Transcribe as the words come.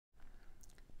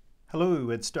Hello,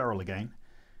 it's Daryl again.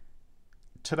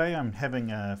 Today I'm having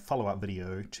a follow-up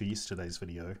video to yesterday's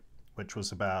video, which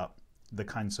was about the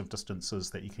kinds of distances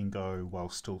that you can go while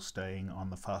still staying on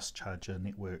the fast charger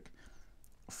network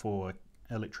for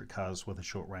electric cars with a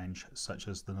short range, such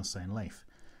as the Nissan Leaf.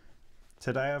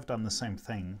 Today I've done the same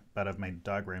thing, but I've made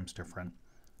diagrams different,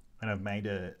 and I've made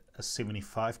a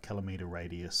 75 kilometer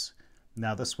radius.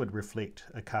 Now this would reflect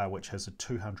a car which has a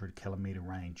 200 kilometer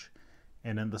range.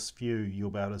 And in this view,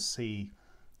 you'll be able to see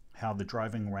how the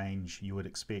driving range you would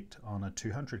expect on a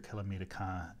 200 kilometer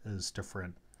car is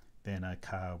different than a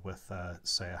car with,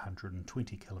 say, a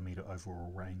 120 kilometer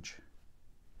overall range.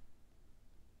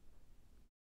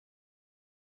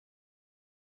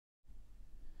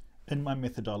 In my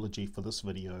methodology for this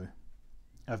video,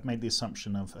 I've made the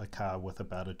assumption of a car with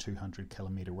about a 200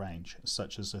 kilometer range,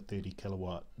 such as a 30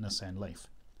 kilowatt Nissan Leaf.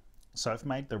 So I've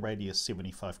made the radius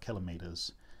 75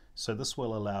 kilometers. So this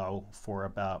will allow for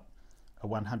about a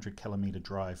 100 kilometer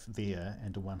drive there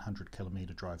and a 100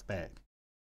 kilometer drive back.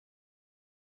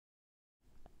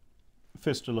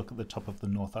 First, a look at the top of the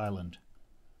North Island.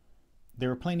 There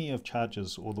are plenty of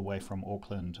chargers all the way from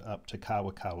Auckland up to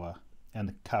Kawakawa,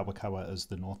 and Kawakawa is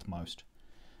the northmost.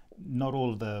 Not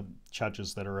all of the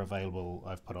chargers that are available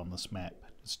I've put on this map.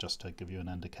 It's just to give you an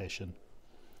indication.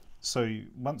 So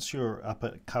once you're up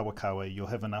at Kawakawa, you'll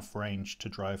have enough range to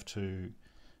drive to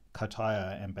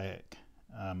Kotaya and back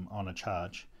on a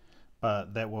charge,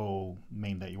 but that will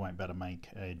mean that you won't be able to make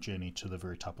a journey to the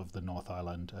very top of the North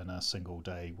Island in a single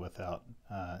day without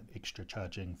extra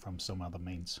charging from some other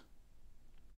means.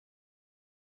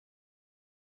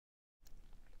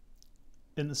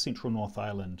 In the central North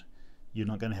Island, you're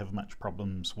not going to have much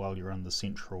problems while you're in the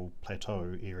central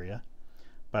plateau area,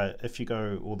 but if you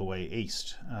go all the way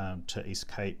east to East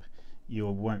Cape, you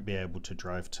won't be able to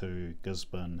drive to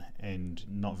Gisborne and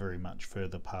not very much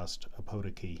further past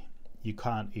Opotiki. You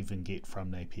can't even get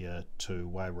from Napier to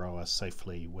Wairoa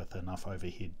safely with enough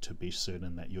overhead to be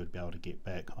certain that you would be able to get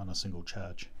back on a single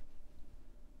charge.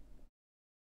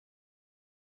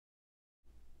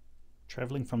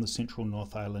 Travelling from the central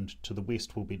North Island to the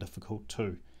west will be difficult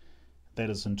too. That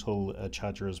is until a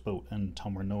charger is built in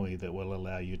Taumarunui that will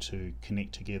allow you to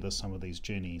connect together some of these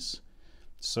journeys.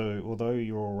 So although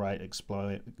you're alright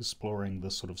exploring the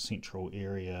sort of central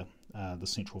area, the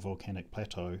central volcanic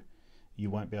plateau, you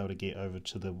won't be able to get over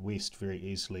to the west very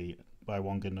easily by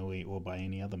Wanganui or by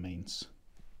any other means.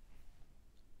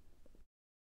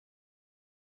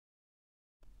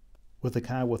 With a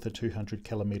car with a 200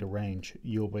 kilometre range,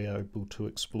 you'll be able to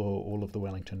explore all of the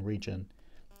Wellington region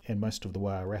and most of the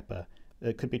Wairarapa.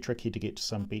 It could be tricky to get to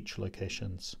some beach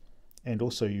locations, and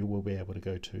also you will be able to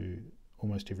go to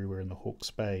almost everywhere in the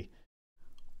Hawke's Bay.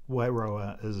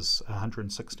 Wairoa is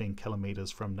 116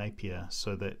 kilometres from Napier,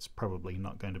 so that's probably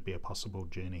not going to be a possible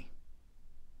journey.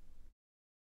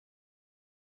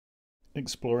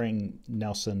 Exploring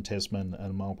Nelson, Tasman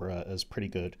and Marlborough is pretty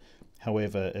good.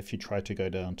 However, if you try to go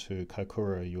down to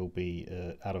Kaikoura, you'll be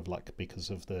out of luck because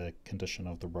of the condition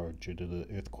of the road due to the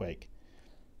earthquake.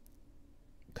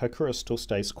 Kaikoura still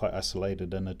stays quite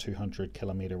isolated in a 200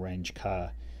 kilometre range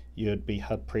car. You'd be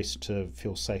hard pressed to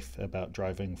feel safe about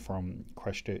driving from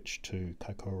Christchurch to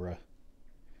Kaikoura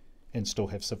and still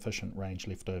have sufficient range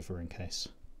left over in case.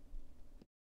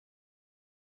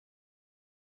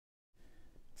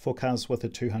 For cars with a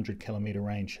 200 kilometre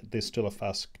range, there's still a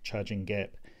fast charging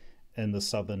gap in the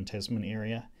southern Tasman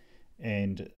area,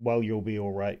 and while you'll be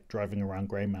alright driving around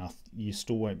Greymouth, you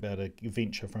still won't be able to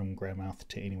venture from Greymouth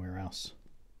to anywhere else.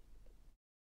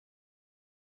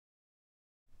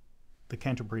 The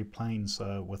Canterbury Plains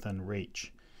are within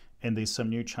reach, and there's some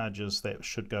new charges that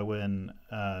should go in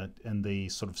the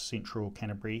sort of central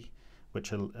Canterbury,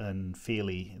 which are in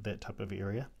Fairlie, that type of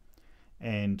area.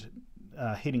 And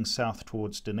heading south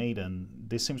towards Dunedin,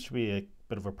 there seems to be a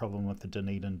bit of a problem with the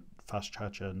Dunedin fast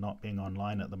charger not being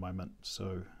online at the moment,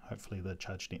 so hopefully the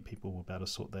ChargeNet people will be able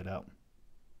to sort that out.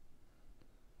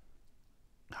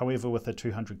 However, with a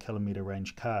 200 kilometre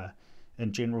range car,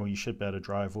 in general, you should be able to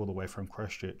drive all the way from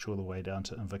Christchurch all the way down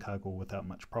to Invercargill without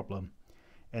much problem.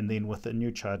 And then with a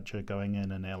new charger going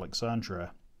in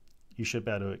Alexandra, you should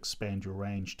be able to expand your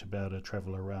range to be able to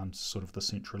travel around sort of the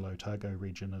central Otago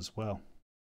region as well.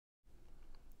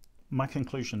 My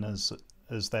conclusion is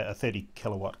that a 30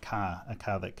 kilowatt car, a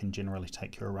car that can generally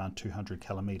take you around 200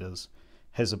 kilometres,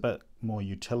 has a bit more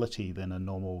utility than a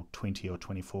normal 20 or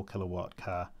 24 kilowatt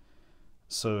car.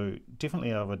 So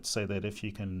definitely I would say that if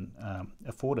you can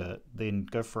afford it, then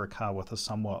go for a car with a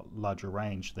somewhat larger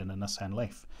range than a Nissan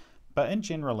Leaf. But in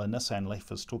general, a Nissan Leaf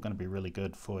is still going to be really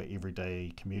good for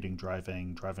everyday commuting,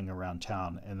 driving around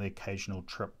town, and the occasional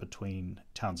trip between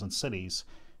towns and cities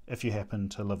if you happen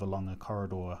to live along a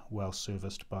corridor well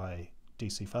serviced by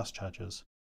DC fast chargers.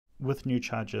 With new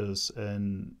chargers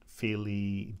in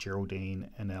Fairlie, Geraldine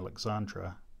and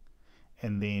Alexandra,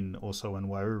 and then also in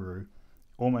Wairuru,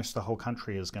 almost the whole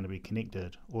country is going to be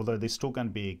connected, although there's still going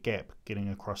to be a gap getting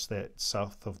across that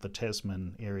south of the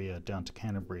Tasman area down to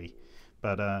Canterbury.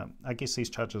 But I guess these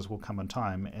chargers will come in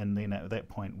time, and then at that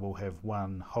point we'll have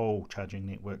one whole charging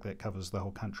network that covers the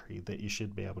whole country that you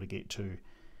should be able to get to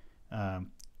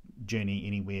journey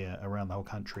anywhere around the whole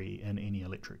country in any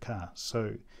electric car.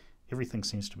 So everything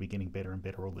seems to be getting better and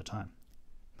better all the time.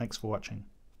 Thanks for watching.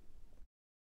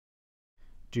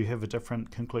 Do you have a different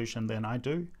conclusion than I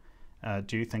do?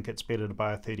 Do you think it's better to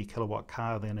buy a 30 kilowatt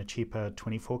car than a cheaper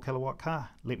 24 kilowatt car?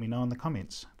 Let me know in the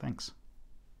comments. Thanks.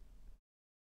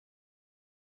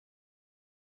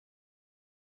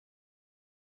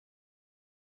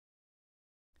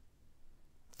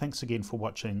 Thanks again for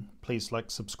watching. Please like,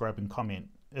 subscribe and comment.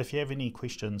 If you have any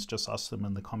questions, just ask them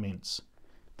in the comments.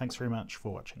 Thanks very much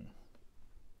for watching.